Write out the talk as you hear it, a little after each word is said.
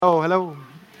Hello.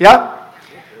 Yeah.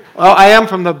 Well, I am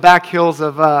from the back hills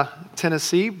of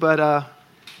Tennessee, but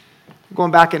going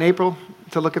back in April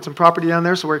to look at some property down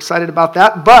there, so we're excited about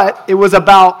that. But it was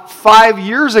about 5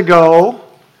 years ago,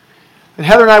 and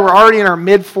Heather and I were already in our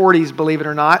mid-40s, believe it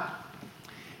or not.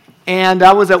 And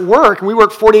I was at work, and we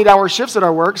worked 48-hour shifts at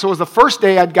our work, so it was the first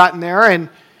day I'd gotten there, and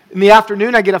in the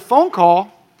afternoon I get a phone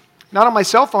call, not on my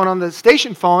cell phone, on the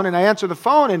station phone, and I answer the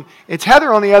phone, and it's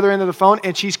Heather on the other end of the phone,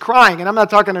 and she's crying. And I'm not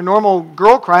talking a normal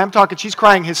girl cry. I'm talking she's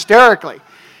crying hysterically.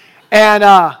 And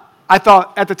I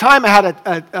thought, at the time, I had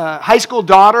a high school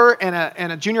daughter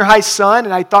and a junior high son,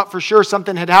 and I thought for sure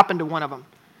something had happened to one of them.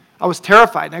 I was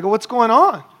terrified. And I go, what's going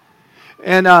on?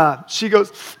 And she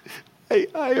goes, hey,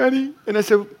 hi, honey. And I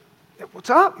said, what's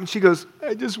up? And she goes,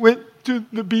 I just went to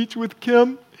the beach with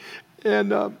Kim,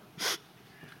 and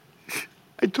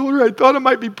I told her I thought I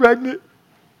might be pregnant,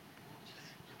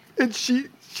 and she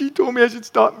told me I should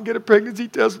stop and get a pregnancy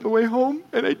test on the way home,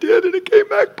 and I did, and it came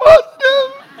back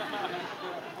positive.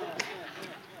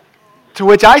 To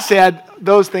which I said,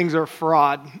 those things are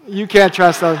fraud. You can't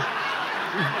trust those.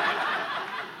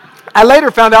 I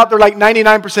later found out they're like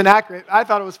 99% accurate. I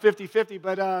thought it was 50-50,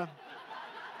 but I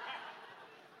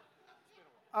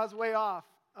was way off.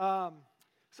 So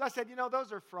I said,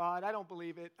 those are fraud. I don't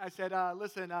believe it. I said,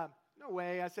 listen, no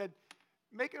way. I said,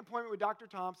 make an appointment with Dr.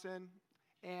 Thompson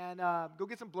and go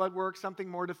get some blood work, something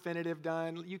more definitive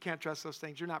done. You can't trust those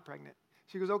things. You're not pregnant.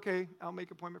 She goes, okay, I'll make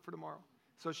an appointment for tomorrow.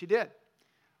 So she did.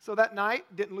 So that night,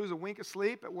 didn't lose a wink of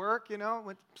sleep at work,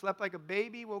 slept like a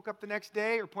baby, woke up the next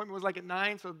day. Her appointment was like at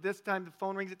 9, so this time the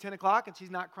phone rings at 10 o'clock, and she's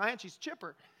not crying. She's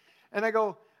chipper. And I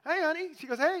go, hey, honey. She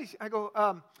goes, hey. I go,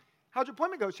 how'd your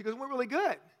appointment go? She goes, it went really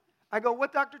good. I go,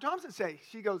 what'd Dr. Thompson say?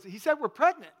 She goes, he said we're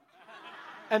pregnant.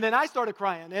 And then I started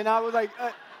crying, and I was like,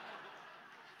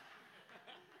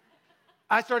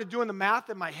 I started doing the math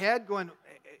in my head, going,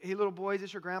 hey, little boy, is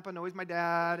this your grandpa? No, he's my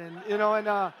dad.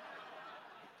 And,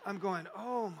 I'm going,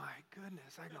 oh, my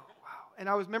goodness. I go, wow. And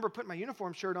I remember putting my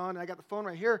uniform shirt on, and I got the phone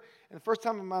right here. And the first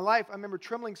time in my life, I remember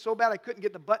trembling so bad I couldn't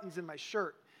get the buttons in my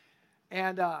shirt.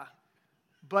 And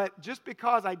but just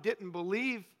because I didn't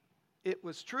believe it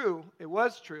was true, it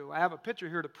was true. I have a picture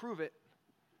here to prove it.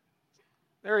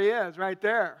 There he is, right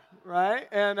there, right?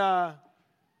 And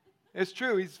it's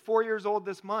true. He's 4 years old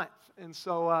this month. And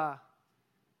so,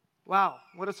 wow,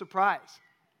 what a surprise.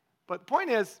 But the point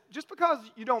is, just because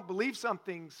you don't believe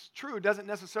something's true doesn't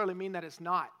necessarily mean that it's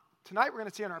not. Tonight we're going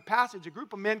to see in our passage a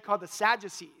group of men called the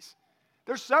Sadducees.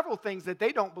 There's several things that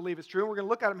they don't believe is true, and we're going to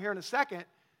look at them here in a second.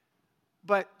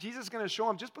 But Jesus is going to show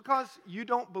them, just because you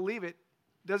don't believe it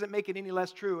doesn't make it any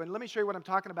less true. And let me show you what I'm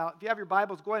talking about. If you have your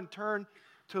Bibles, go ahead and turn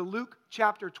to Luke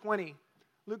chapter 20.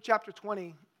 Luke chapter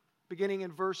 20, beginning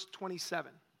in verse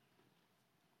 27.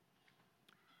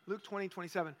 Luke 20,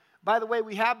 27. By the way,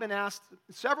 we have been asked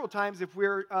several times if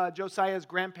we're Josiah's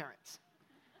grandparents.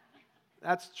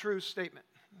 That's a true statement.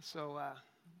 So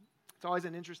it's always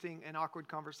an interesting and awkward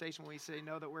conversation when we say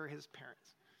no, that we're his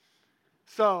parents.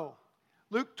 So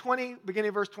Luke 20, beginning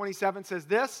of verse 27 says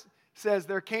this. Says,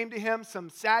 there came to him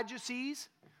some Sadducees,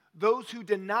 those who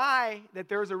deny that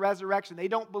there is a resurrection. They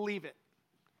don't believe it.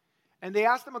 And they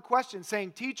asked him a question,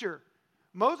 saying, Teacher,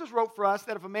 Moses wrote for us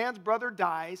that if a man's brother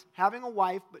dies, having a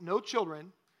wife but no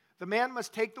children, the man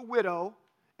must take the widow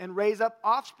and raise up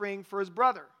offspring for his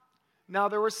brother. Now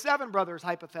there were 7 brothers,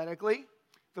 hypothetically.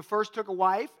 The first took a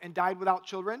wife and died without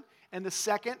children, and the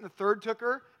second and the third took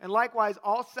her, and likewise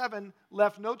all 7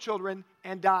 left no children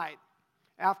and died.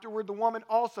 Afterward, the woman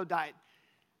also died.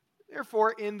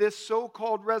 Therefore, in this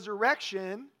so-called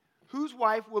resurrection, whose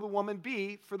wife will the woman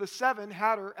be? For the 7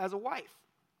 had her as a wife.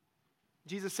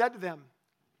 Jesus said to them,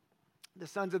 the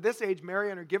sons of this age marry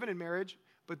and are given in marriage,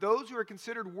 but those who are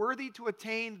considered worthy to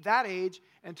attain that age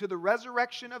and to the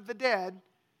resurrection of the dead,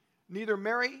 neither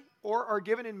marry or are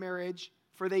given in marriage,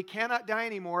 for they cannot die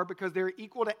anymore because they're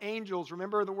equal to angels.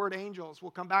 Remember the word angels.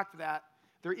 We'll come back to that.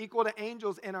 They're equal to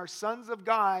angels and are sons of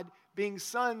God, being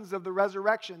sons of the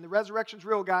resurrection. The resurrection's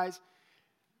real, guys.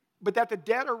 But that the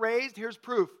dead are raised, here's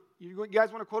proof. You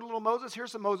guys want to quote a little Moses?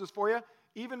 Here's some Moses for you.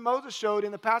 Even Moses showed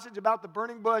in the passage about the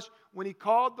burning bush when he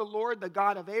called the Lord the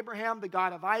God of Abraham, the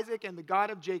God of Isaac, and the God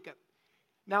of Jacob.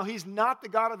 Now, he's not the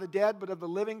God of the dead, but of the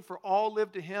living, for all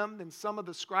live to him. Then some of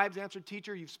the scribes answered,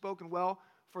 Teacher, you've spoken well,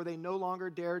 for they no longer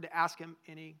dared to ask him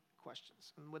any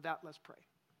questions. And with that, let's pray.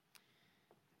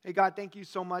 Hey, God, thank you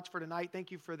so much for tonight.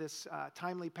 Thank you for this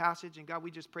timely passage. And God,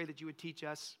 we just pray that you would teach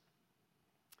us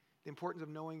the importance of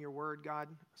knowing your word, God,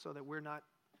 so that we're not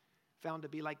found to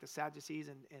be like the Sadducees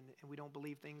and we don't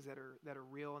believe things that are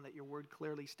real and that your word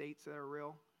clearly states that are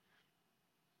real.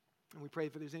 And we pray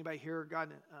if there's anybody here, God,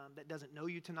 that doesn't know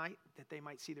you tonight, that they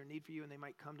might see their need for you and they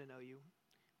might come to know you.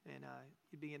 And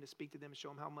you begin to speak to them, show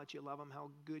them how much you love them,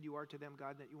 how good you are to them,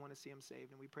 God, that you want to see them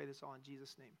saved. And we pray this all in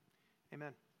Jesus' name.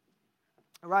 Amen.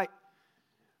 All right.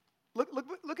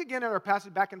 Look again at our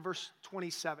passage back in verse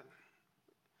 27. It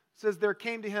says, there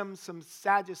came to him some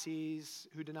Sadducees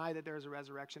who deny that there is a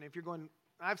resurrection. If you're going,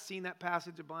 I've seen that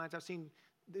passage a bunch. I've seen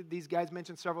these guys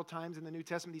mentioned several times in the New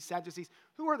Testament, these Sadducees.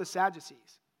 Who are the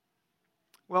Sadducees?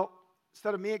 Well,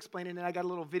 instead of me explaining it, I got a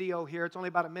little video here. It's only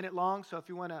about a minute long, so if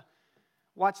you want to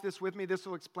watch this with me, this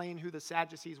will explain who the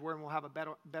Sadducees were, and we'll have a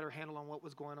better handle on what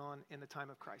was going on in the time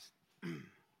of Christ.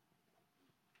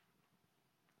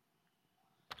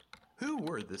 Who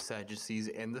were the Sadducees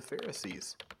and the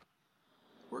Pharisees?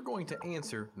 We're going to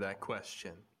answer that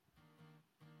question.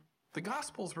 The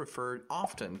Gospels referred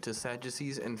often to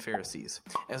Sadducees and Pharisees,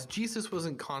 as Jesus was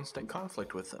in constant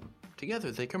conflict with them.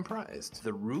 Together they comprised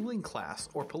the ruling class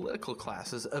or political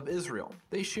classes of Israel.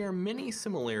 They share many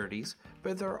similarities,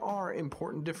 but there are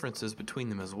important differences between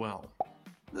them as well.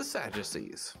 The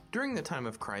Sadducees. During the time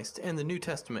of Christ and the New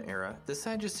Testament era, the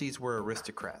Sadducees were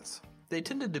aristocrats. They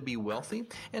tended to be wealthy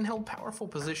and held powerful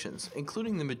positions,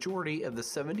 including the majority of the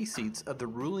 70 seats of the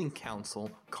ruling council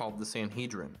called the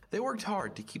Sanhedrin. They worked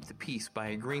hard to keep the peace by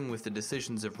agreeing with the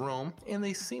decisions of Rome, and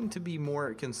they seemed to be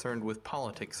more concerned with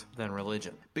politics than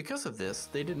religion. Because of this,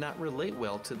 they did not relate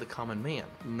well to the common man,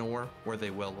 nor were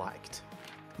they well liked.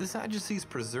 The Sadducees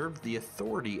preserved the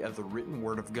authority of the written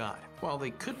word of God. While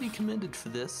they could be commended for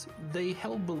this, they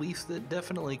held beliefs that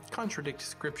definitely contradict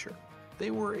Scripture. They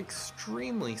were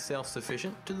extremely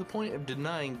self-sufficient to the point of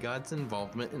denying God's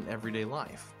involvement in everyday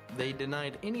life. They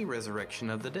denied any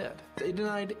resurrection of the dead. They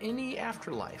denied any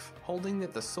afterlife, holding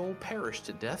that the soul perished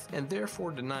at death and therefore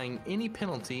denying any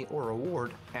penalty or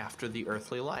reward after the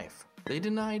earthly life. They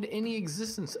denied any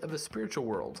existence of a spiritual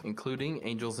world, including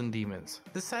angels and demons.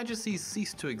 The Sadducees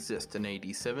ceased to exist in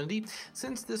AD 70,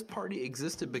 since this party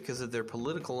existed because of their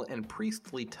political and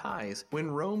priestly ties. When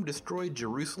Rome destroyed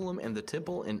Jerusalem and the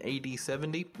temple in AD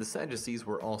 70, the Sadducees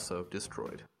were also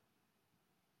destroyed.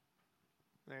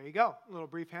 There you go. A little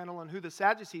brief handle on who the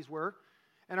Sadducees were.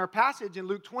 And our passage in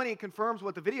Luke 20 confirms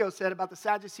what the video said about the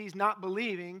Sadducees not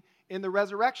believing in the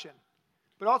resurrection.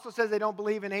 But it also says they don't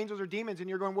believe in angels or demons. And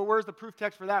you're going, well, where's the proof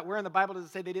text for that? Where in the Bible does it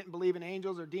say they didn't believe in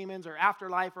angels or demons or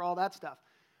afterlife or all that stuff?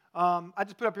 I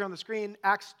just put up here on the screen,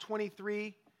 Acts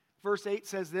 23, verse 8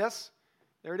 says this.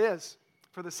 There it is.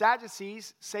 For the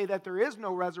Sadducees say that there is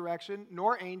no resurrection,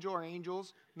 nor angel or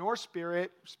angels, nor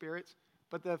spirits,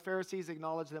 but the Pharisees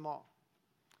acknowledge them all.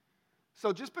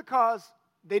 So just because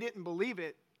they didn't believe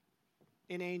it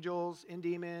in angels, in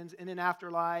demons, in an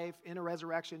afterlife, in a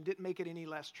resurrection, didn't make it any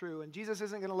less true. And Jesus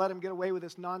isn't going to let them get away with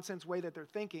this nonsense way that they're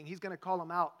thinking. He's going to call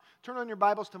them out. Turn on your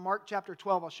Bibles to Mark chapter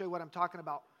 12. I'll show you what I'm talking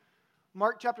about.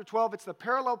 Mark chapter 12, it's the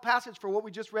parallel passage for what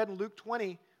we just read in Luke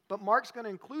 20, but Mark's going to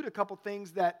include a couple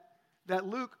things that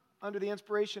Luke, under the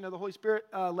inspiration of the Holy Spirit,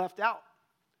 left out.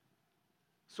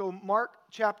 So Mark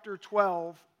chapter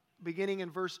 12, beginning in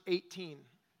verse 18,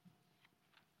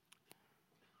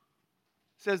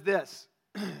 says this.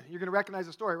 You're going to recognize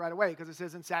the story right away because it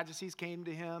says, and Sadducees came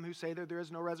to him who say that there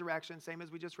is no resurrection, same as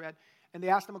we just read. And they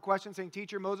asked him a question saying,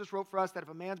 Teacher, Moses wrote for us that if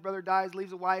a man's brother dies,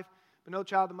 leaves a wife, but no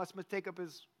child, then must take up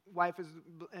his wife,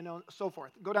 and so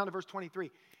forth. Go down to verse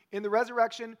 23. In the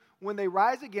resurrection, when they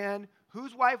rise again,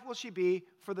 whose wife will she be?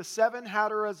 For the seven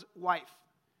had her as wife.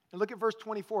 And look at verse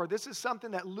 24. This is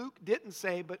something that Luke didn't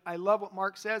say, but I love what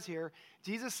Mark says here.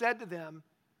 Jesus said to them,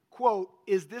 quote,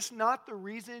 is this not the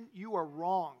reason you are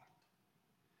wrong?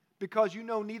 Because you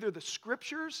know neither the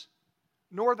Scriptures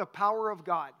nor the power of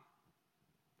God.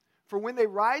 For when they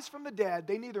rise from the dead,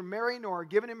 they neither marry nor are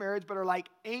given in marriage, but are like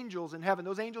angels in heaven.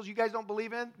 Those angels you guys don't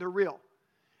believe in, they're real.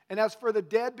 And as for the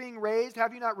dead being raised,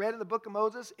 have you not read in the book of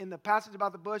Moses, in the passage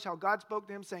about the bush, how God spoke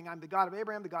to him, saying, I'm the God of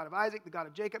Abraham, the God of Isaac, the God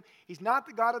of Jacob. He's not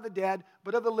the God of the dead,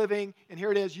 but of the living. And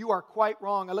here it is, you are quite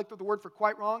wrong. I looked at the word for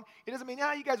quite wrong. It doesn't mean,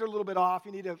 you guys are a little bit off.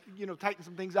 You need to, tighten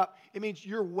some things up. It means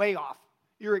you're way off.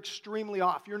 You're extremely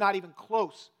off. You're not even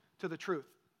close to the truth.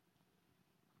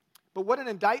 But what an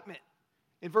indictment.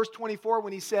 In verse 24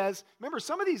 when he says, remember,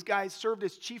 some of these guys served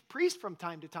as chief priests from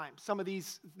time to time, some of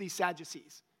these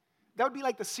Sadducees. That would be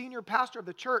like the senior pastor of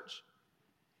the church.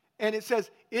 And it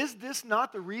says, is this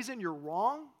not the reason you're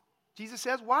wrong? Jesus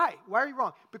says, why? Why are you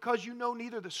wrong? Because you know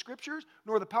neither the Scriptures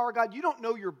nor the power of God. You don't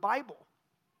know your Bible.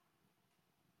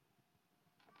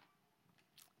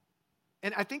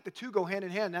 And I think the two go hand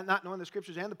in hand, not knowing the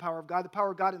Scriptures and the power of God. The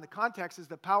power of God in the context is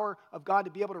the power of God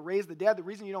to be able to raise the dead. The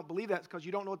reason you don't believe that is because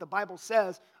you don't know what the Bible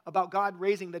says about God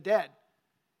raising the dead.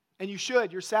 And you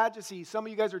should. You're Sadducees. Some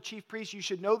of you guys are chief priests. You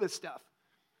should know this stuff.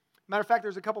 Matter of fact,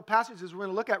 there's a couple passages we're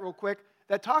going to look at real quick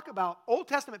that talk about Old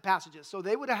Testament passages. So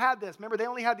they would have had this. Remember, they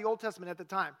only had the Old Testament at the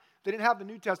time. They didn't have the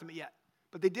New Testament yet.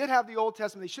 But they did have the Old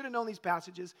Testament. They should have known these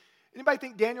passages. Anybody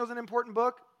think Daniel's an important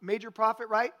book? Major prophet,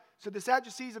 right? So the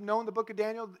Sadducees have known the book of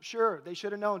Daniel? Sure, they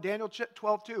should have known. Daniel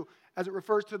 12:2, as it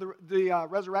refers to the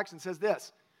resurrection, says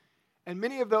this. And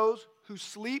many of those who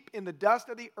sleep in the dust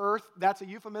of the earth, that's a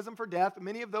euphemism for death,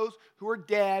 many of those who are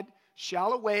dead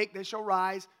shall awake, they shall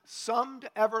rise, some to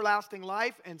everlasting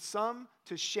life and some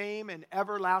to shame and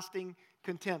everlasting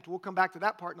contempt. We'll come back to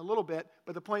that part in a little bit,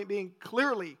 but the point being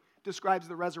clearly describes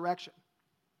the resurrection.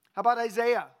 How about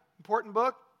Isaiah? Important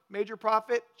book, major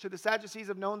prophet. Should the Sadducees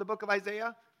have known the book of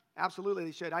Isaiah? Absolutely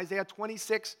they should. Isaiah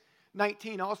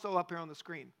 26:19, also up here on the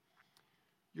screen.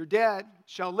 Your dead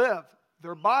shall live,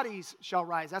 their bodies shall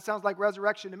rise. That sounds like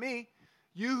resurrection to me.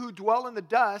 You who dwell in the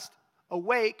dust,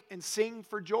 awake and sing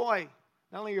for joy.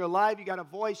 Not only are you alive, you got a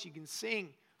voice, you can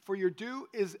sing. For your dew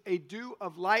is a dew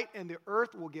of light, and the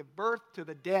earth will give birth to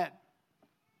the dead.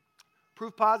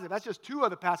 Proof positive. That's just two of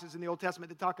the passages in the Old Testament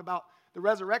that talk about the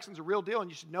resurrection's a real deal,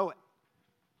 and you should know it.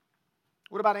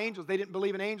 What about angels? They didn't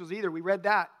believe in angels either. We read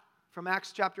that from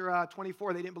Acts chapter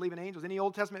 24. They didn't believe in angels. Any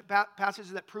Old Testament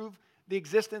passages that prove the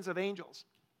existence of angels?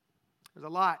 There's a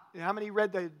lot. How many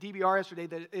read the DBR yesterday?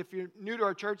 If you're new to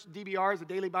our church, DBR is the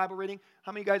daily Bible reading.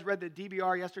 How many of you guys read the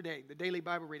DBR yesterday, the daily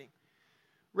Bible reading?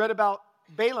 Read about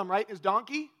Balaam, right? His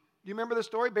donkey. Do you remember the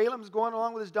story? Balaam's going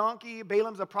along with his donkey.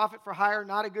 Balaam's a prophet for hire,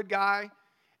 not a good guy.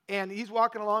 And he's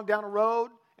walking along down a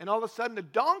road, and all of a sudden the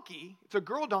donkey, it's a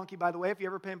girl donkey, by the way, if you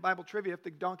ever pay Bible trivia, if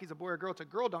the donkey's a boy or girl, it's a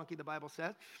girl donkey, the Bible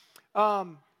says,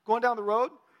 going down the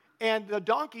road. And the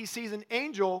donkey sees an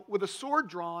angel with a sword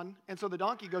drawn, and so the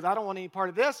donkey goes, I don't want any part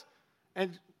of this,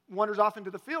 and wanders off into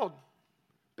the field.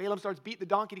 Balaam starts beating the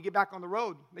donkey to get back on the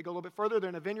road. They go a little bit further. They're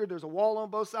in a vineyard. There's a wall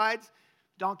on both sides.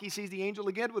 Donkey sees the angel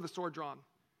again with a sword drawn.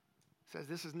 Says,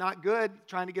 this is not good,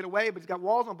 trying to get away, but he's got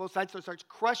walls on both sides, so he starts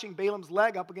crushing Balaam's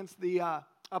leg up against the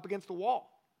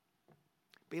wall.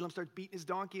 Balaam starts beating his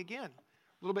donkey again.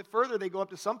 A little bit further, they go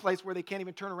up to some place where they can't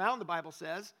even turn around, the Bible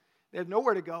says. They have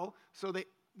nowhere to go, so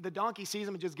the donkey sees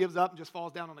him and just gives up and just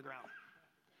falls down on the ground.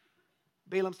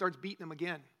 Balaam starts beating him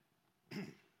again.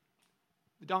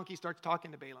 The donkey starts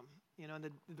talking to Balaam. You know, and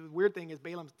the weird thing is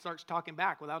Balaam starts talking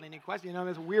back without any question. You know,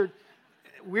 it's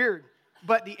weird.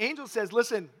 But the angel says,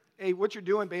 listen, hey, what you're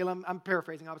doing, Balaam, I'm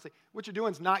paraphrasing, obviously. What you're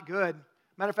doing is not good.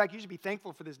 Matter of fact, you should be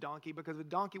thankful for this donkey, because if the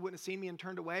donkey wouldn't have seen me and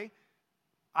turned away,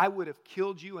 I would have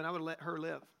killed you and I would have let her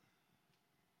live.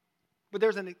 But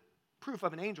there's a proof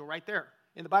of an angel right there.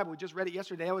 In the Bible, we just read it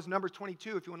yesterday. That was Numbers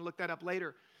 22, if you want to look that up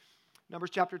later. Numbers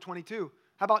chapter 22.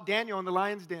 How about Daniel in the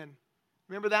lion's den?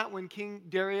 Remember that when King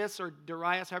Darius, or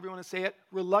Darius, however you want to say it,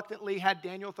 reluctantly had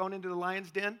Daniel thrown into the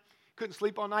lion's den? Couldn't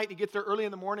sleep all night. He gets there early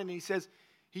in the morning and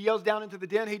he yells down into the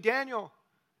den, hey, Daniel,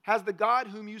 has the God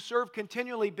whom you serve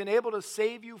continually been able to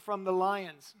save you from the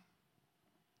lions?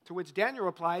 To which Daniel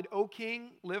replied, O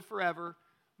king, live forever.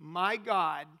 My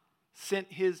God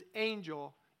sent his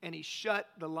angel and he shut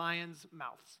the lions'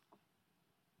 mouths.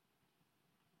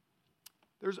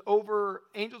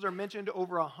 Angels are mentioned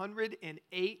over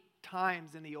 108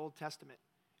 times in the Old Testament,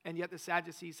 and yet the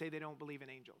Sadducees say they don't believe in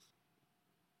angels.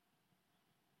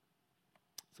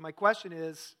 So my question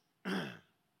is,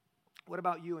 what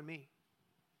about you and me?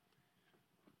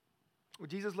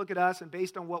 Would Jesus look at us and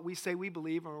based on what we say we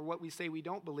believe or what we say we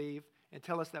don't believe and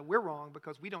tell us that we're wrong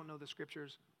because we don't know the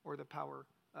scriptures or the power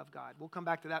of God? We'll come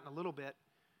back to that in a little bit.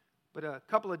 But a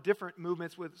couple of different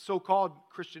movements with so-called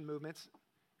Christian movements,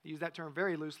 I use that term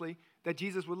very loosely, that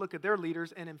Jesus would look at their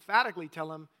leaders and emphatically tell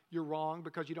them you're wrong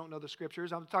because you don't know the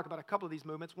scriptures. I'm going to talk about a couple of these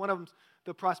movements. One of them's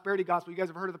the prosperity gospel. You guys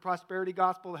have heard of the prosperity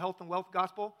gospel, the health and wealth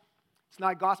gospel? It's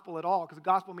not gospel at all because the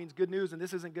gospel means good news, and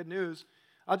this isn't good news.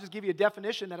 I'll just give you a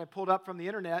definition that I pulled up from the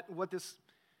internet of what this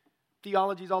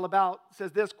theology is all about. It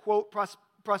says this, quote,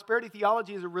 prosperity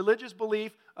theology is a religious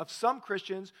belief of some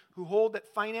Christians who hold that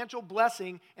financial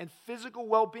blessing and physical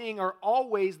well-being are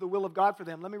always the will of God for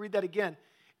them. Let me read that again.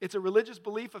 It's a religious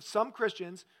belief of some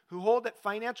Christians who hold that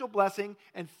financial blessing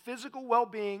and physical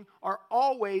well-being are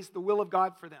always the will of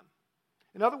God for them.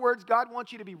 In other words, God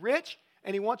wants you to be rich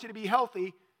and he wants you to be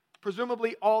healthy,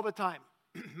 presumably all the time.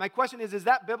 My question is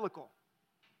that biblical?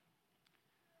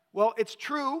 Well, it's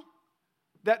true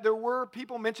that there were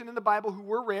people mentioned in the Bible who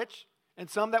were rich and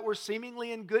some that were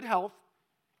seemingly in good health.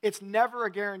 It's never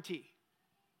a guarantee.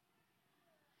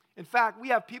 In fact, we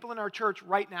have people in our church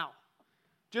right now.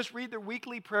 Just read their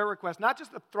weekly prayer requests, not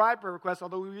just the Thrive prayer requests,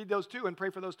 although we read those too and pray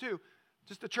for those too.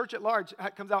 Just the church at large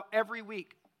comes out every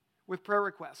week with prayer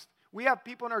requests. We have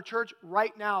people in our church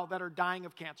right now that are dying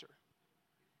of cancer.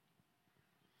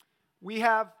 We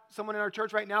have someone in our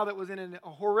church right now that was in a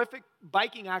horrific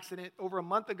biking accident over a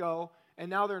month ago, and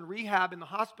now they're in rehab in the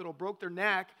hospital, broke their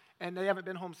neck, and they haven't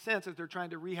been home since as they're trying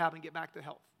to rehab and get back to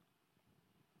health.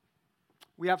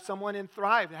 We have someone in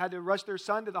Thrive that had to rush their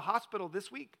son to the hospital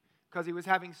this week because he was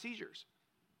having seizures.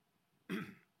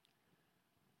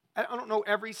 I don't know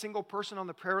every single person on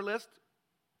the prayer list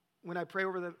when I pray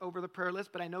over the prayer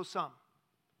list, but I know some.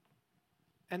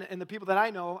 And the people that I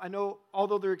know,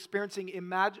 although they're experiencing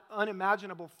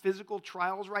unimaginable physical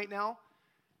trials right now,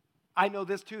 I know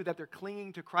this too, that they're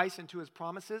clinging to Christ and to His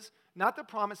promises. Not the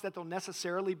promise that they'll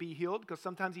necessarily be healed, because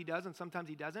sometimes He does and sometimes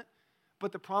He doesn't,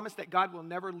 but the promise that God will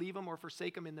never leave them or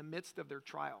forsake them in the midst of their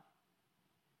trial.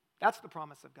 That's the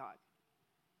promise of God.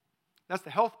 That's the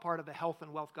health part of the health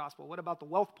and wealth gospel. What about the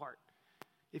wealth part?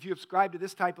 If you subscribe to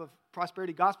this type of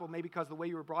prosperity gospel, maybe because of the way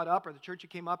you were brought up or the church you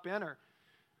came up in or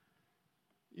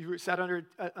you sat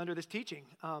under this teaching,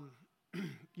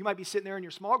 you might be sitting there in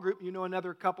your small group, you know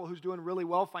another couple who's doing really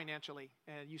well financially,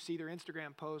 and you see their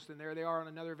Instagram post, and there they are on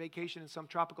another vacation in some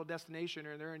tropical destination,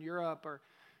 or they're in Europe, or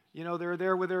they're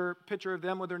there with their picture of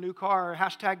them with their new car,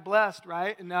 hashtag blessed,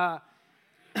 right? And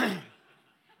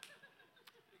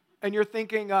and you're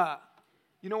thinking,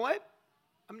 you know what?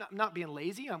 I'm not being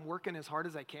lazy. I'm working as hard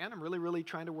as I can. I'm really, really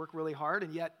trying to work really hard,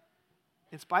 and yet,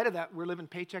 in spite of that, we're living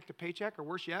paycheck to paycheck, or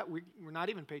worse yet, we're not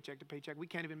even paycheck to paycheck. We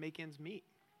can't even make ends meet.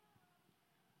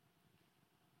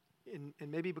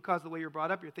 And maybe because of the way you're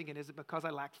brought up, you're thinking, is it because I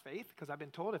lack faith? Because I've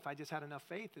been told if I just had enough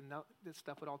faith, then this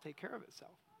stuff would all take care of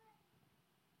itself.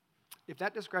 If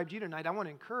that describes you tonight, I want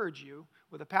to encourage you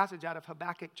with a passage out of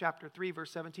Habakkuk chapter 3,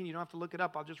 verse 17. You don't have to look it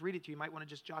up. I'll just read it to you. You might want to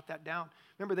just jot that down.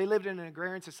 Remember, they lived in an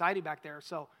agrarian society back there,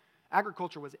 so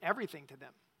agriculture was everything to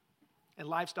them, and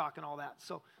livestock and all that.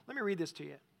 So let me read this to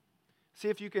you. See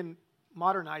if you can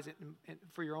modernize it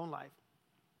for your own life.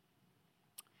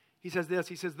 He says this.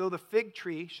 He says, though the fig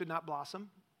tree should not blossom.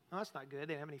 No, that's not good.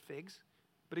 They don't have any figs.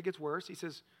 But it gets worse. He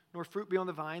says, nor fruit be on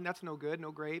the vine. That's no good.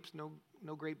 No grapes, no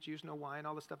grape juice, no wine,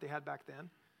 all the stuff they had back then.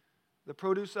 The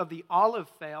produce of the olive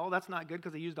fail. That's not good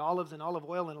because they used olives and olive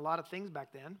oil and a lot of things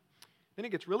back then. Then it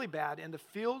gets really bad. And the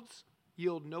fields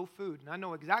yield no food. And I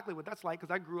know exactly what that's like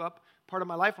because I grew up part of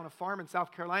my life on a farm in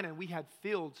South Carolina, and we had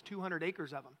fields, 200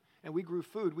 acres of them. And we grew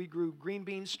food. We grew green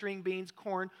beans, string beans,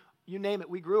 corn, you name it,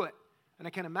 we grew it. And I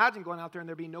can't imagine going out there and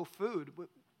there being no food.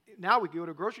 Now we go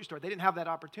to a grocery store. They didn't have that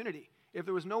opportunity. If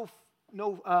there was no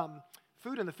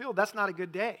food in the field, that's not a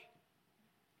good day.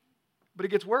 But it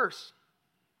gets worse.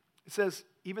 It says,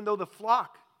 even though the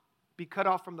flock be cut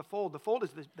off from the fold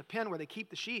is the pen where they keep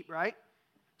the sheep, right?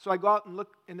 So I go out and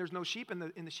look, and there's no sheep in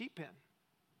the sheep pen.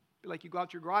 Like you go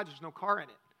out to your garage, there's no car in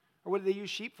it. Or what do they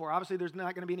use sheep for? Obviously, there's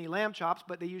not going to be any lamb chops,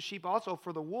 but they use sheep also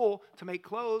for the wool to make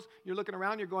clothes. You're looking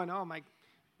around, you're going, oh, my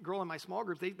girl in my small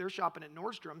groups, they're shopping at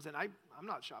Nordstrom's, and I'm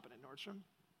not shopping at Nordstrom.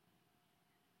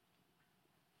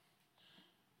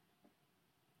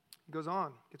 It goes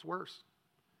on, gets worse.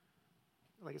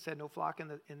 Like I said, no flock in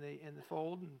the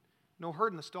fold, and no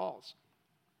herd in the stalls,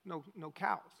 no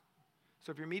cows.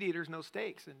 So if you're meat eaters, no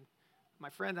steaks. And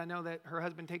my friend, I know that her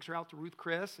husband takes her out to Ruth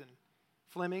Chris and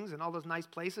Fleming's and all those nice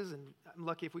places, and I'm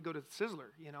lucky if we go to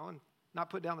Sizzler, and not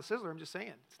put down the Sizzler. I'm just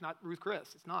saying, it's not Ruth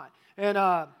Chris, it's not. And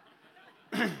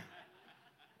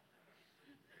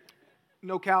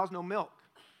no cows, no milk.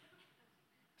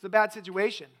 It's a bad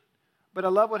situation. But I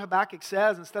love what Habakkuk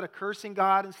says. Instead of cursing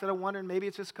God, instead of wondering maybe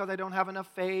it's just because I don't have enough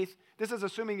faith. This is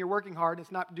assuming you're working hard.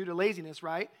 It's not due to laziness,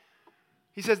 right?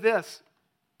 He says this,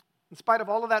 in spite of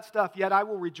all of that stuff, yet I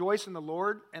will rejoice in the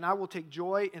Lord, and I will take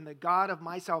joy in the God of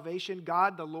my salvation.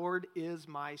 God, the Lord, is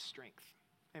my strength.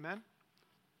 Amen?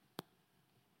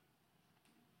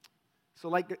 So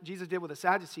like Jesus did with the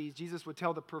Sadducees, Jesus would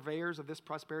tell the purveyors of this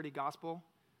prosperity gospel,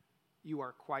 you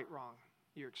are quite wrong.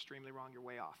 You're extremely wrong. You're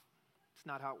way off. It's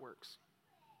not how it works.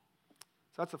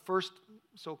 So that's the first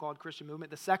so-called Christian movement.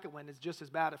 The second one is just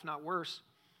as bad, if not worse.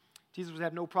 Jesus would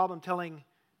have no problem telling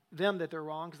them that they're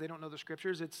wrong because they don't know the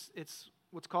scriptures. It's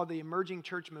what's called the emerging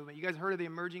church movement. You guys heard of the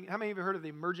emerging? How many of you have heard of the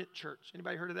emergent church?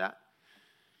 Anybody heard of that?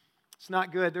 It's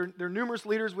not good. There are numerous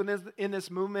leaders in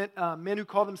this movement, men who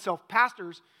call themselves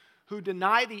pastors, who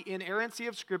deny the inerrancy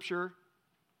of Scripture,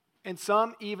 and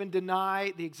some even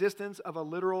deny the existence of a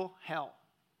literal hell.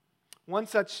 One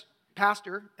such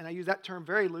pastor, and I use that term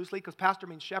very loosely because pastor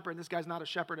means shepherd, and this guy's not a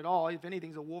shepherd at all. If anything,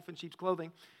 he's a wolf in sheep's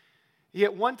clothing. He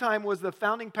at one time was the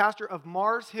founding pastor of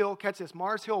Mars Hill, catch this,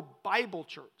 Mars Hill Bible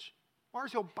Church.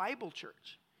 Mars Hill Bible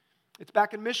Church. It's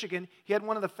back in Michigan. He had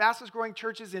one of the fastest growing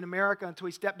churches in America until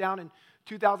he stepped down in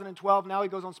 2012. Now he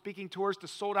goes on speaking tours to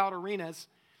sold out arenas.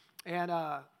 And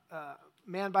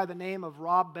man by the name of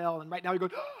Rob Bell, and right now he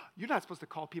goes, oh, you're not supposed to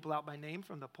call people out by name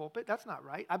from the pulpit. That's not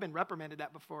right. I've been reprimanded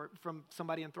that before from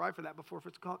somebody in Thrive for that before,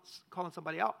 for calling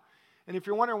somebody out. And if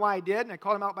you're wondering why I did, and I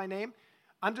called him out by name,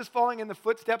 I'm just following in the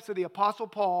footsteps of the Apostle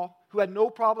Paul, who had no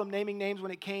problem naming names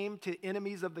when it came to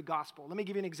enemies of the gospel. Let me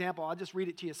give you an example. I'll just read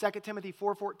it to you. 2 Timothy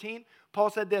 4:14, Paul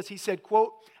said this. He said,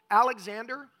 quote,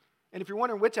 Alexander, and if you're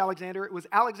wondering which Alexander, it was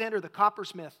Alexander the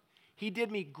coppersmith. He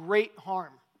did me great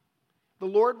harm. The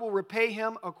Lord will repay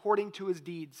him according to his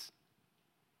deeds.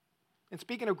 And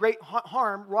speaking of great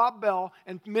harm, Rob Bell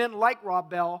and men like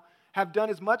Rob Bell have done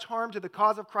as much harm to the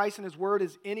cause of Christ and his word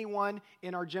as anyone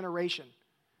in our generation.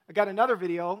 I got another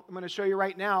video I'm going to show you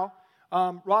right now.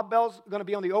 Rob Bell's going to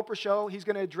be on the Oprah show. He's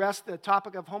going to address the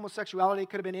topic of homosexuality. It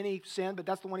could have been any sin, but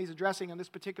that's the one he's addressing in this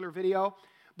particular video.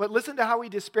 But listen to how he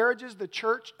disparages the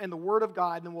church and the word of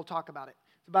God, and then we'll talk about it.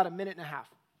 It's about a minute and a half.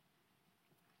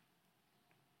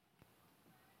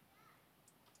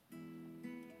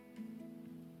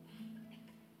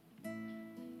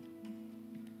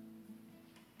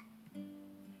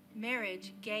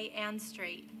 Marriage, gay and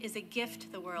straight, is a gift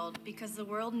to the world because the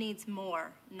world needs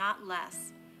more, not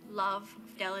less. Love,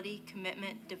 fidelity,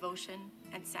 commitment, devotion,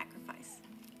 and sacrifice.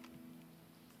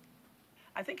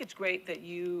 I think it's great that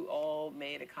you all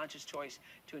made a conscious choice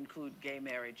to include gay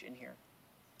marriage in here.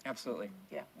 Absolutely.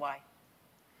 Yeah, why?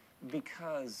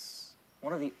 Because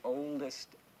one of the oldest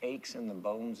aches in the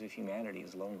bones of humanity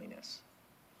is loneliness.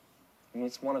 I mean,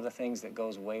 it's one of the things that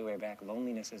goes way, way back.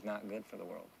 Loneliness is not good for the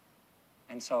world.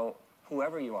 And so,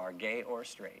 whoever you are, gay or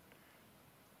straight,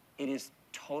 it is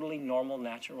totally normal,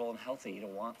 natural, and healthy to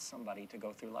want somebody to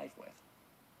go through life with.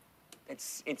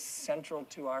 It's central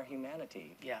to our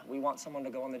humanity. Yeah. We want someone to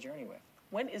go on the journey with.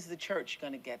 When is the church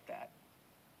going to get that?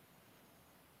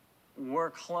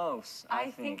 We're close,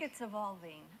 I think it's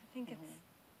evolving. I think it's...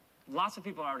 Lots of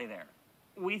people are already there.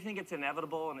 We think it's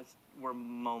inevitable, and we're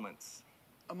moments.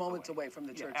 A moment away from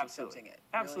the church accepting it.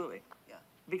 Absolutely. Really? Yeah.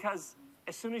 Because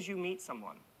as soon as you meet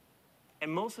someone,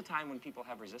 and most of the time when people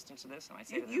have resistance to this, and I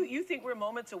say to them, You think we're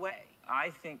moments away? I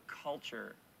think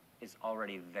culture is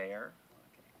already there,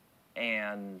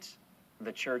 and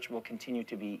the church will continue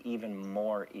to be even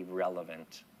more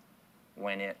irrelevant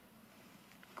when it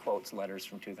quotes letters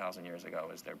from 2,000 years ago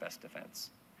as their best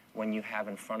defense. When you have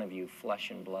in front of you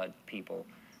flesh and blood people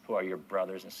who are your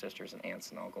brothers and sisters and aunts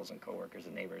and uncles and coworkers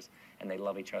and neighbors, and they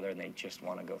love each other and they just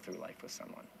want to go through life with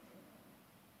someone.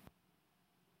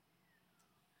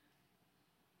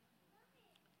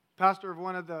 Pastor of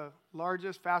one of the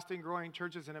largest fasting growing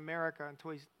churches in America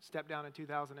until he stepped down in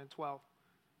 2012.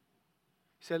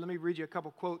 He said, let me read you a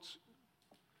couple quotes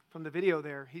from the video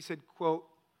there. He said, quote,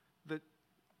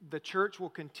 the church will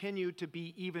continue to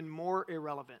be even more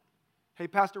irrelevant. Hey,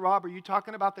 Pastor Rob, are you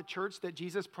talking about the church that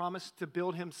Jesus promised to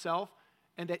build himself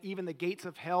and that even the gates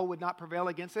of hell would not prevail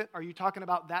against it? Are you talking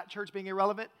about that church being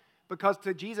irrelevant? Because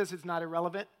to Jesus it's not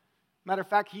irrelevant. Matter of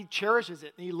fact, he cherishes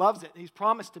it and he loves it and he's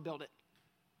promised to build it.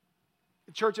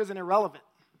 The church isn't irrelevant.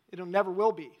 It never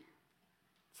will be.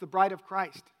 It's the bride of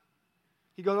Christ.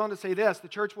 He goes on to say this, the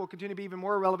church will continue to be even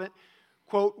more irrelevant,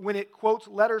 quote, when it quotes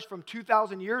letters from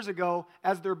 2,000 years ago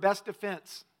as their best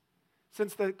defense.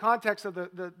 Since the context of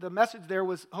the message there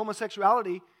was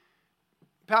homosexuality,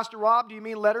 Pastor Rob, do you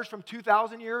mean letters from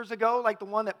 2,000 years ago, like the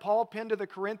one that Paul penned to the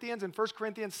Corinthians in 1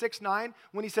 Corinthians 6:9,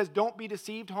 when he says, don't be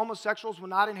deceived, homosexuals will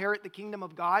not inherit the kingdom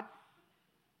of God?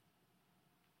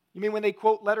 You mean when they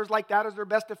quote letters like that as their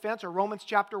best defense, or Romans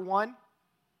chapter 1?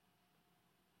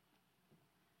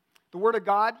 The Word of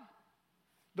God,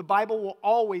 the Bible will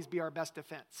always be our best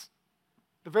defense.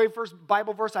 The very first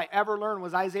Bible verse I ever learned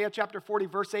was Isaiah chapter 40,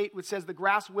 verse 8, which says, the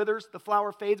grass withers, the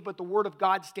flower fades, but the Word of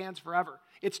God stands forever.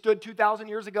 It stood 2,000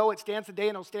 years ago, it stands today,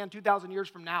 and it'll stand 2,000 years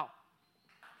from now.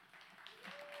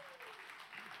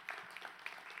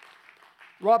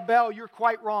 Rob Bell, you're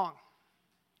quite wrong,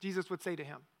 Jesus would say to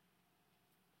him.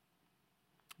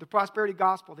 The prosperity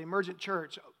gospel, the emergent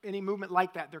church, any movement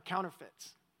like that, they're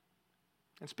counterfeits.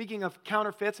 And speaking of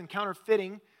counterfeits and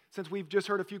counterfeiting, since we've just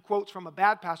heard a few quotes from a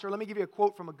bad pastor, let me give you a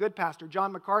quote from a good pastor.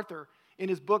 John MacArthur, in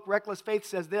his book Reckless Faith,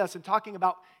 says this, and talking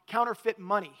about counterfeit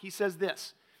money, he says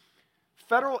this,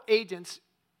 federal agents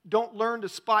don't learn to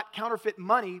spot counterfeit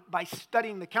money by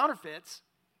studying the counterfeits.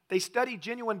 They study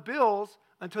genuine bills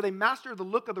until they master the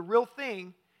look of the real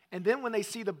thing, and then when they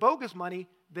see the bogus money,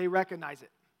 they recognize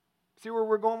it. See where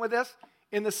we're going with this?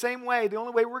 In the same way, the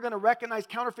only way we're going to recognize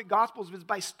counterfeit gospels is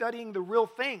by studying the real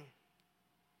thing.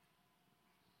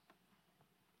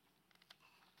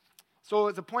 So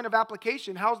as a point of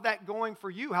application, how's that going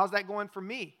for you? How's that going for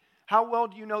me? How well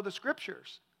do you know the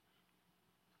Scriptures?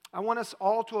 I want us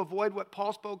all to avoid what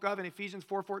Paul spoke of in Ephesians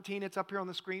 4:14. It's up here on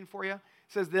the screen for you. It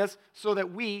says this, so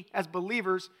that we, as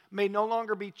believers, may no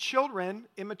longer be children,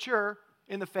 immature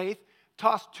in the faith,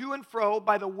 tossed to and fro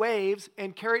by the waves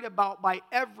and carried about by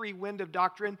every wind of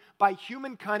doctrine, by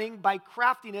human cunning, by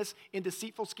craftiness in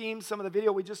deceitful schemes. Some of the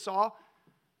video we just saw.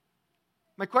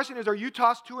 My question is, are you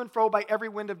tossed to and fro by every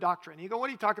wind of doctrine? And you go, what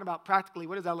are you talking about practically?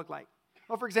 What does that look like?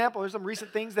 Well, for example, there's some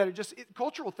recent things that are just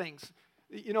cultural things.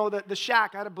 You know, the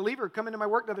Shack. I had a believer come into my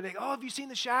work the other day. Oh, have you seen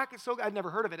the Shack? It's so good. I'd never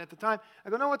heard of it at the time. I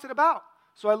go, no, what's it about?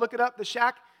 So I look it up. The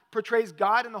Shack portrays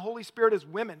God and the Holy Spirit as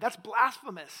women. That's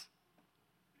blasphemous.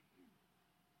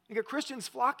 You got Christians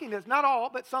flocking to this. Not all,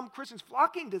 but some Christians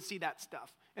flocking to see that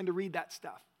stuff and to read that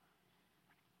stuff.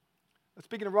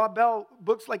 Speaking of Rob Bell,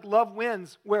 books like Love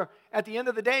Wins, where at the end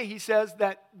of the day, he says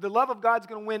that the love of God's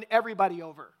going to win everybody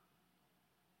over.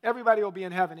 Everybody will be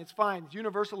in heaven. It's fine. It's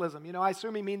universalism. You know, I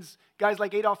assume he means guys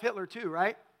like Adolf Hitler too,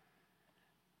 right?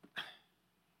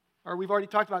 Or we've already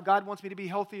talked about God wants me to be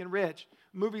healthy and rich.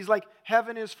 Movies like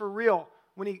Heaven is for Real.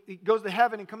 When he goes to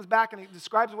heaven and comes back and he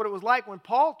describes what it was like. When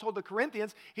Paul told the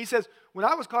Corinthians, he says, when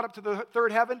I was caught up to the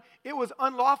third heaven, it was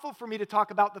unlawful for me to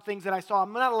talk about the things that I saw.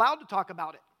 I'm not allowed to talk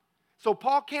about it. So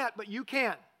Paul can't, but you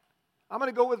can. I'm going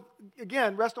to go with,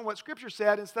 again, rest on what Scripture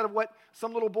said instead of what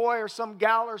some little boy or some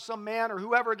gal or some man or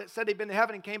whoever that said they'd been to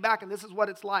heaven and came back and this is what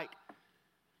it's like.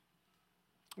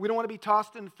 We don't want to be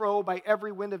tossed and fro by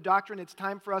every wind of doctrine. It's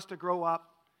time for us to grow up.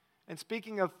 And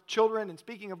speaking of children and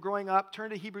speaking of growing up,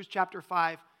 turn to Hebrews chapter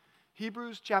 5.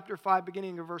 Hebrews chapter 5,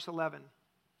 beginning of verse 11.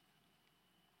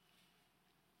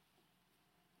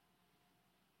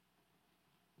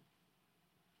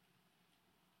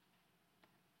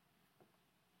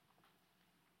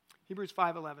 Hebrews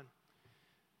 5:11.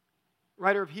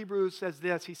 Writer of Hebrews says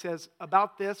this. He says,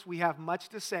 about this we have much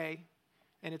to say,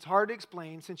 and it's hard to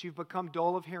explain since you've become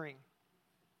dull of hearing.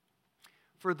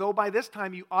 For though by this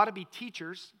time you ought to be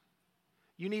teachers,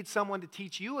 you need someone to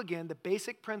teach you again the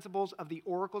basic principles of the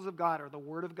oracles of God or the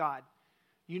Word of God.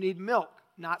 You need milk,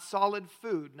 not solid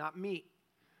food, not meat.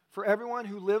 For everyone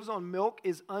who lives on milk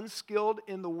is unskilled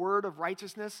in the word of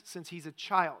righteousness since he's a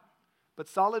child. But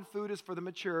solid food is for the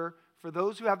mature, for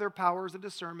those who have their powers of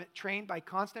discernment, trained by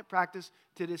constant practice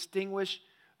to distinguish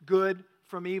good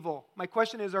from evil. My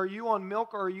question is, are you on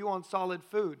milk or are you on solid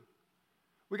food?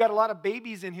 We got a lot of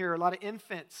babies in here, a lot of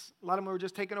infants. A lot of them were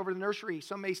just taken over to the nursery.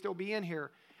 Some may still be in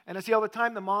here. And I see all the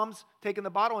time the moms taking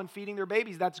the bottle and feeding their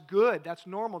babies. That's good. That's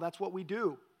normal. That's what we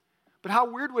do. But how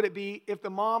weird would it be if the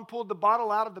mom pulled the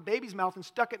bottle out of the baby's mouth and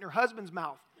stuck it in her husband's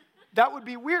mouth? That would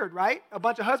be weird, right? A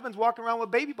bunch of husbands walking around with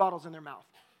baby bottles in their mouth.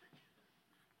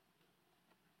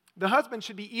 The husband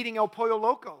should be eating El Pollo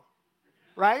Loco,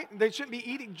 right? They shouldn't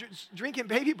be drinking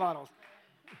baby bottles.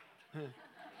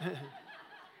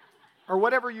 Or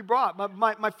whatever you brought.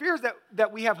 My fear is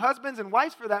that we have husbands and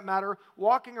wives, for that matter,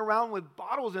 walking around with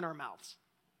bottles in our mouths.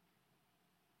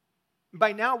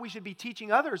 By now, we should be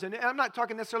teaching others. And I'm not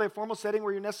talking necessarily a formal setting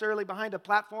where you're necessarily behind a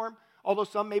platform, although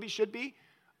some maybe should be.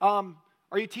 Are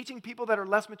you teaching people that are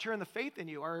less mature in the faith than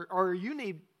you? Or you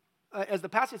need, as the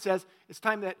passage says, it's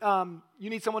time that you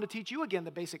need someone to teach you again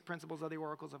the basic principles of the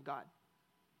oracles of God.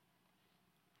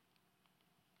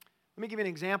 Let me give you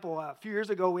an example. A few years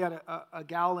ago, we had a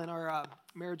gal in our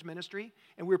marriage ministry,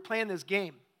 and we were playing this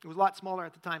game. It was a lot smaller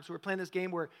at the time, so we were playing this game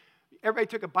where everybody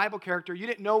took a Bible character. You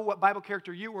didn't know what Bible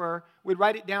character you were. We'd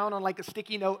write it down on like a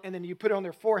sticky note, and then you put it on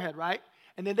their forehead, right?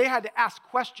 And then they had to ask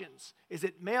questions. Is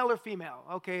it male or female?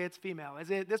 Okay, it's female.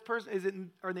 Is it this person? Is it in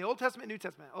the Old Testament, New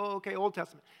Testament? Oh, okay, Old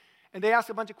Testament. And they asked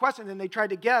a bunch of questions, and they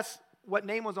tried to guess what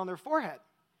name was on their forehead.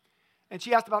 And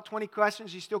she asked about 20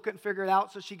 questions. She still couldn't figure it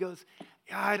out. So she goes,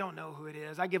 yeah, I don't know who it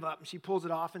is. I give up. And she pulls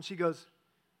it off, and she goes,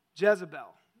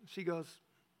 Jezebel. She goes,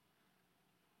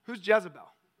 who's Jezebel?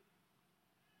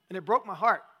 And it broke my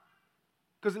heart.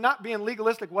 Because not being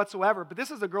legalistic whatsoever, but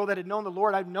this is a girl that had known the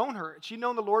Lord. I've known her. She'd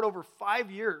known the Lord over 5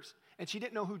 years, and she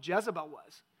didn't know who Jezebel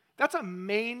was. That's a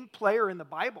main player in the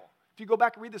Bible. If you go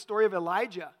back and read the story of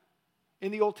Elijah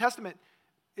in the Old Testament,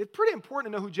 it's pretty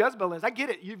important to know who Jezebel is. I get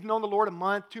it. You've known the Lord a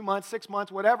month, 2 months, 6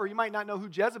 months, whatever. You might not know who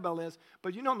Jezebel is,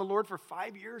 but you've known the Lord for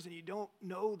 5 years, and you don't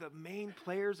know the main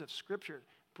players of Scripture.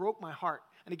 It broke my heart.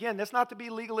 And again, that's not to be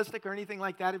legalistic or anything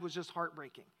like that. It was just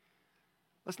heartbreaking.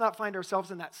 Let's not find ourselves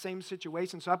in that same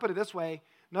situation. So I put it this way.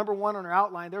 Number one on our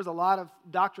outline, there's a lot of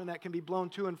doctrine that can be blown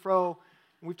to and fro.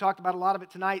 And we've talked about a lot of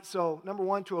it tonight. So number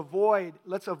one,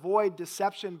 let's avoid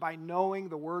deception by knowing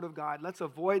the Word of God. Let's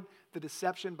avoid the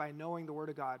deception by knowing the Word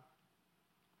of God.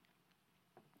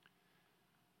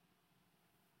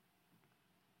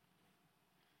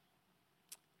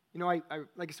 You know, I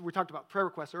like I said, we talked about prayer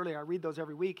requests earlier. I read those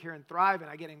every week here in Thrive, and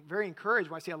I get very encouraged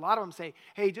when I see a lot of them say,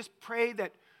 hey, just pray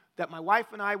that my wife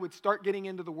and I would start getting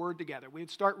into the Word together. We'd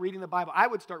start reading the Bible. I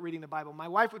would start reading the Bible. My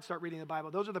wife would start reading the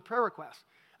Bible. Those are the prayer requests.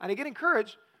 And I get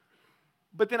encouraged,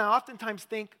 but then I oftentimes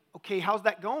think, okay, how's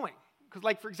that going? Because,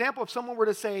 like, for example, if someone were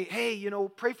to say, hey, you know,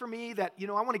 pray for me that, you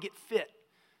know, I want to get fit.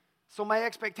 So my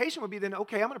expectation would be then,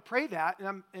 okay, I'm going to pray that,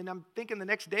 and I'm thinking the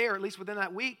next day or at least within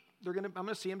that week, I'm going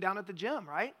to see them down at the gym,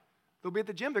 right? They'll be at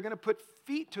the gym. They're going to put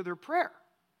feet to their prayer.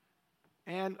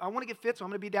 And I want to get fit, so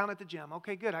I'm going to be down at the gym.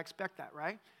 Okay, good. I expect that,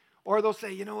 right? Or they'll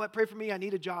say, you know what, pray for me. I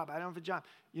need a job. I don't have a job.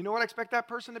 You know what I expect that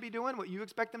person to be doing? What you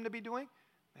expect them to be doing?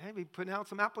 Be putting out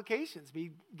some applications.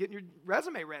 Be getting your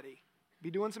resume ready. Be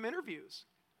doing some interviews.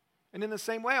 And in the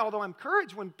same way, although I'm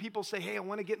encouraged when people say, hey, I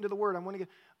want to get into the Word.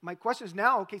 My question is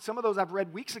now, okay, some of those I've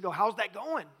read weeks ago. How's that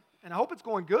going? And I hope it's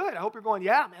going good. I hope you're going,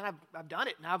 yeah, man, I've done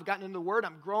it. Now I've gotten into the Word.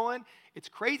 I'm growing. It's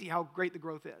crazy how great the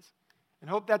growth is. And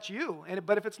I hope that's you.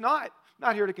 But if it's not, I'm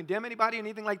not here to condemn anybody or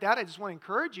anything like that. I just want to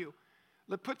encourage you.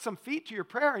 Put some feet to your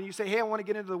prayer and you say, hey, I want to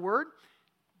get into the Word.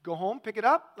 Go home, pick it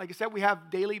up. Like I said, we have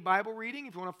daily Bible reading.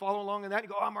 If you want to follow along in that, you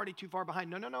go, oh, I'm already too far behind.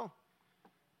 No.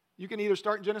 You can either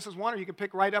start in Genesis 1 or you can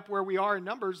pick right up where we are in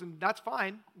Numbers, and that's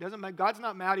fine. God's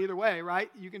not mad either way, right?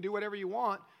 You can do whatever you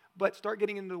want, but start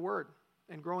getting into the Word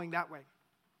and growing that way.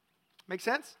 Make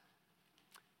sense?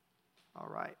 All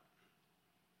right.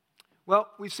 Well,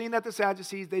 we've seen that the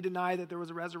Sadducees, they deny that there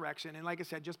was a resurrection. And like I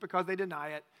said, just because they deny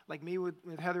it, like me with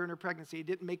Heather and her pregnancy, it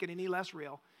didn't make it any less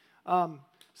real.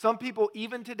 Some people,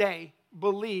 even today,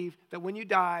 believe that when you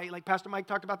die, like Pastor Mike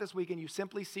talked about this weekend, you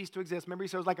simply cease to exist. Remember, he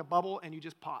said it was like a bubble and you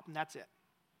just pop, and that's it.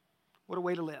 What a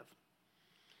way to live.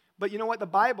 But you know what? The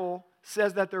Bible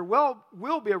says that there will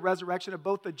be a resurrection of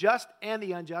both the just and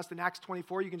the unjust. In Acts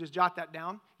 24, you can just jot that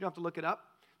down. You don't have to look it up.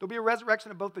 There'll be a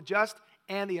resurrection of both the just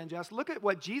and the unjust. Look at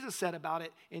what Jesus said about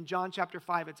it in John chapter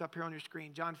 5. It's up here on your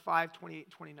screen. John 5, 28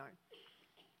 and 29.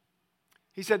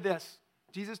 He said this.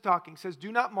 Jesus talking says,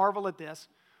 do not marvel at this,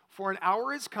 for an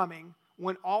hour is coming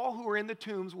when all who are in the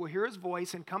tombs will hear his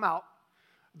voice and come out,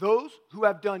 those who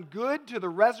have done good to the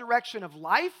resurrection of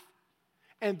life,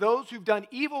 and those who've done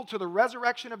evil to the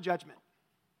resurrection of judgment.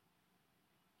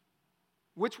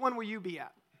 Which one will you be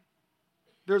at?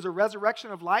 There's a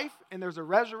resurrection of life, and there's a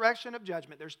resurrection of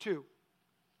judgment. There's two.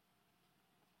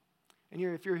 And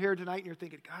if you're here tonight and you're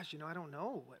thinking, gosh, I don't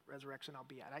know what resurrection I'll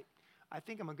be at. I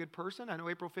think I'm a good person. I know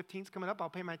April 15th is coming up. I'll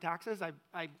pay my taxes.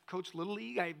 I coach Little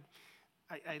League. I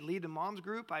lead the moms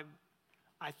group. I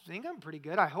think I'm pretty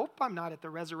good. I hope I'm not at the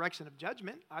resurrection of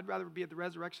judgment. I'd rather be at the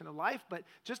resurrection of life. But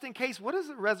just in case, what does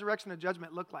the resurrection of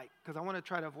judgment look like? Because I want to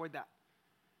try to avoid that.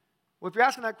 Well, if you're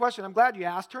asking that question, I'm glad you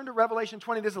asked. Turn to Revelation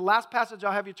 20. This is the last passage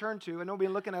I'll have you turn to. I know we've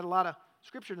been looking at a lot of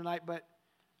scripture tonight, but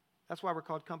that's why we're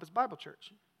called Compass Bible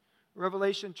Church.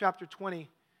 Revelation chapter 20,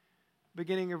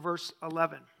 beginning of verse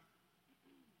 11.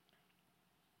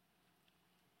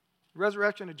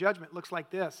 Resurrection of judgment looks like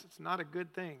this. It's not a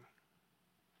good thing.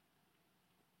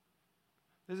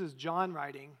 This is John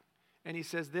writing, and he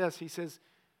says this. He says,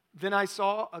 then I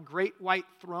saw a great white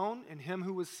throne and him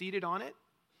who was seated on it.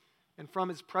 And from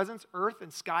his presence, earth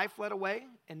and sky fled away,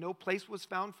 and no place was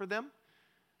found for them.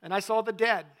 And I saw the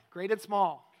dead, great and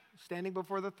small, standing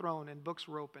before the throne, and books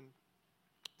were opened.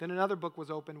 Then another book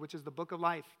was opened, which is the book of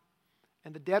life.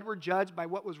 And the dead were judged by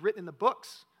what was written in the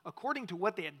books, according to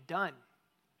what they had done.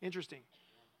 Interesting.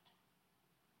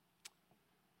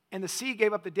 And the sea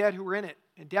gave up the dead who were in it,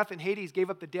 and death and Hades gave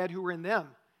up the dead who were in them.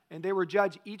 And they were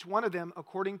judged, each one of them,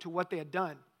 according to what they had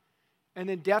done. And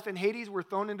then death and Hades were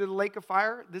thrown into the lake of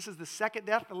fire. This is the second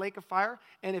death, the lake of fire.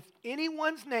 And if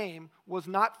anyone's name was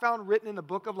not found written in the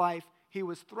book of life, he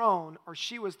was thrown, or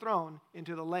she was thrown,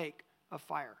 into the lake of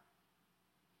fire.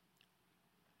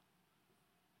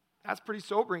 That's pretty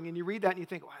sobering. And you read that and you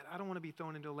think, well, I don't want to be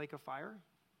thrown into a lake of fire.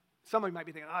 Somebody might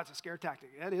be thinking, it's a scare tactic.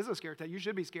 That is a scare tactic. You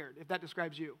should be scared if that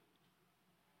describes you.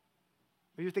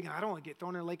 But you're thinking, I don't want to get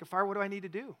thrown in a lake of fire. What do I need to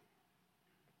do?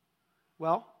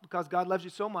 Well, because God loves you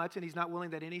so much and he's not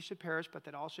willing that any should perish, but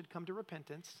that all should come to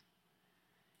repentance,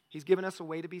 he's given us a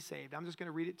way to be saved. I'm just going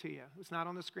to read it to you. It's not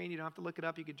on the screen. You don't have to look it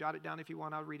up. You can jot it down if you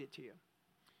want. I'll read it to you.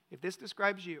 If this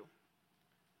describes you,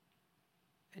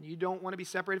 and you don't want to be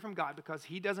separated from God because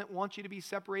he doesn't want you to be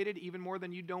separated even more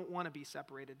than you don't want to be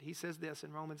separated. He says this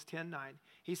in Romans 10:9.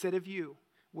 He said, if you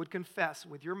would confess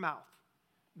with your mouth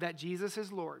that Jesus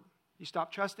is Lord, you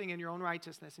stop trusting in your own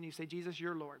righteousness and you say, Jesus,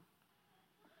 you're Lord.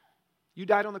 You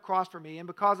died on the cross for me, and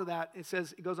because of that,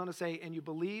 it goes on to say, and you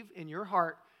believe in your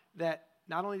heart that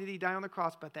not only did he die on the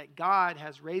cross, but that God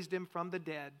has raised him from the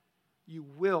dead, you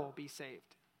will be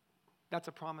saved. That's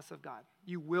a promise of God.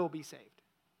 You will be saved.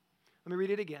 Let me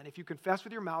read it again. If you confess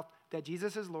with your mouth that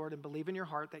Jesus is Lord and believe in your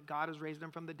heart that God has raised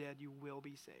him from the dead, you will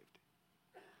be saved.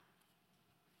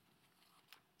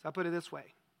 So I put it this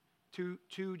way.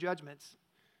 Two judgments.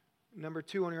 Number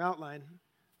 2 on your outline,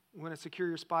 we want to secure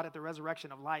your spot at the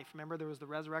resurrection of life. Remember, there was the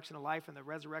resurrection of life and the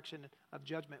resurrection of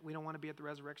judgment. We don't want to be at the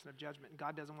resurrection of judgment, and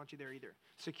God doesn't want you there either.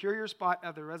 Secure your spot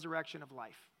at the resurrection of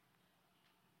life.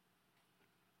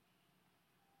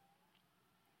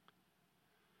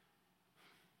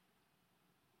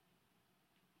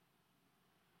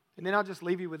 And then I'll just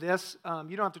leave you with this.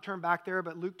 You don't have to turn back there,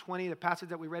 but Luke 20, the passage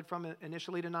that we read from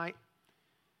initially tonight.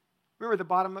 Remember the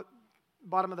bottom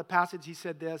of the passage, he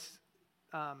said this.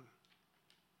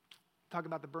 Talk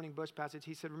about the burning bush passage.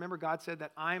 He said, remember God said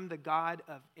that I'm the God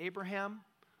of Abraham,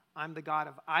 I'm the God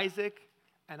of Isaac,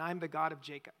 and I'm the God of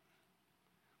Jacob.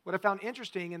 What I found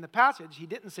interesting in the passage, he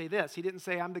didn't say this. He didn't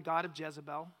say, I'm the God of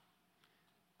Jezebel,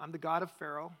 I'm the God of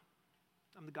Pharaoh,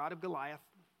 I'm the God of Goliath.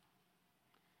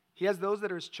 He has those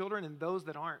that are his children and those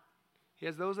that aren't. He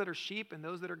has those that are sheep and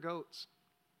those that are goats.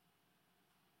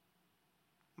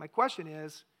 My question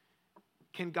is,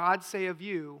 can God say of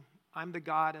you, I'm the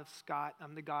God of Scott,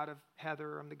 I'm the God of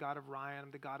Heather, I'm the God of Ryan,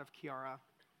 I'm the God of Kiara?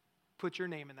 Put your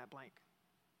name in that blank.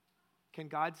 Can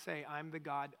God say, I'm the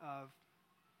God of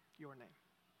your name?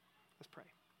 Let's pray.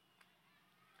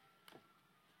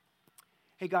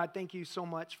 Hey, God, thank you so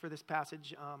much for this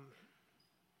passage,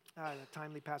 the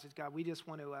timely passage, God. We just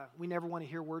want to, we never want to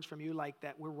hear words from you like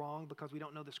that we're wrong because we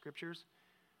don't know the scriptures.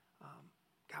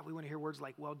 God, we want to hear words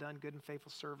like, well done, good and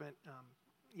faithful servant.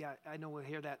 Yeah, I know we'll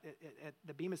hear that at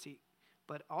the Bema seat,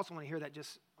 but I also want to hear that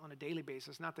just on a daily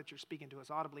basis. Not that you're speaking to us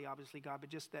audibly, obviously, God, but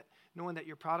just that knowing that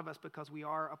you're proud of us because we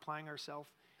are applying ourselves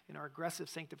in our aggressive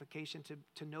sanctification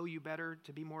to know you better,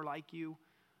 to be more like you.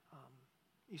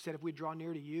 You said if we draw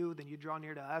near to you, then you draw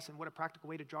near to us. And what a practical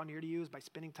way to draw near to you is by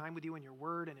spending time with you in your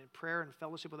word and in prayer and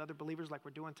fellowship with other believers like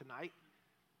we're doing tonight.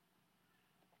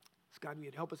 So God,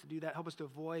 you'd help us to do that. Help us to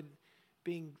avoid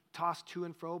being tossed to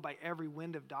and fro by every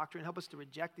wind of doctrine. Help us to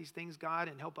reject these things, God,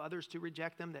 and help others to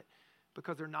reject them that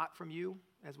because they're not from you,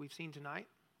 as we've seen tonight.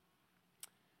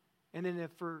 And then if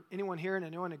for anyone here, and I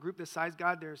know in a group this size,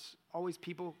 God, there's always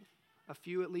people, a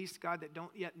few at least, God, that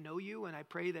don't yet know you, and I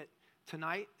pray that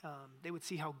tonight they would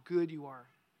see how good you are,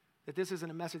 that this isn't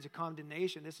a message of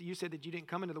condemnation. You said that you didn't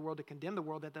come into the world to condemn the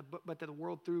world, but that the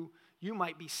world through you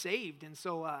might be saved. And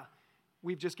so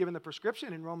we've just given the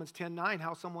prescription in Romans 10:9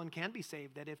 how someone can be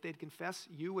saved, that if they'd confess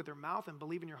you with their mouth and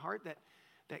believe in your heart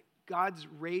that God's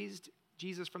raised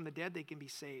Jesus from the dead, they can be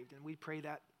saved. And we pray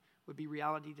that would be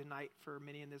reality tonight for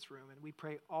many in this room. And we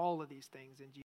pray all of these things in Jesus' name.